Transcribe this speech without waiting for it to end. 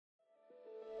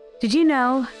Did you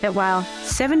know that while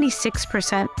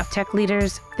 76% of tech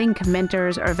leaders think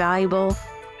mentors are valuable,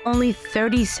 only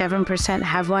 37%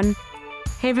 have one?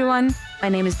 Hey everyone, my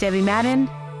name is Debbie Madden,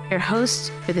 your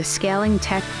host for the Scaling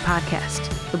Tech Podcast,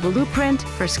 the blueprint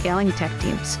for scaling tech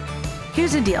teams.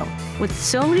 Here's the deal. With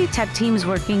so many tech teams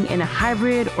working in a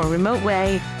hybrid or remote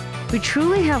way, we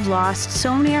truly have lost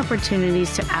so many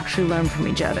opportunities to actually learn from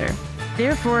each other.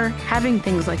 Therefore, having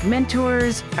things like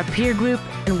mentors, a peer group,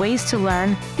 and ways to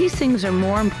learn, these things are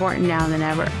more important now than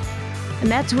ever.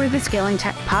 And that's where the Scaling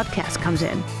Tech Podcast comes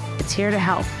in. It's here to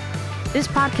help. This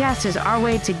podcast is our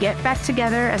way to get back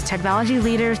together as technology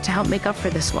leaders to help make up for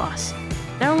this loss.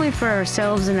 Not only for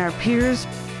ourselves and our peers,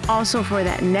 also for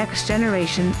that next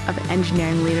generation of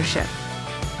engineering leadership.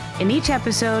 In each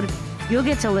episode, you'll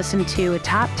get to listen to a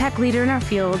top tech leader in our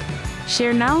field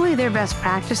share not only their best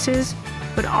practices,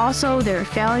 but also their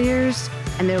failures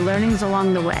and their learnings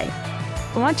along the way.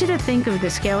 I want you to think of the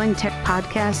Scaling Tech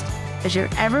Podcast as your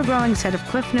ever-growing set of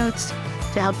cliff notes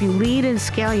to help you lead and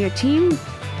scale your team,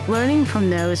 learning from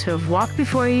those who have walked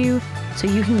before you so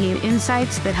you can gain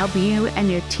insights that help you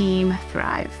and your team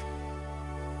thrive.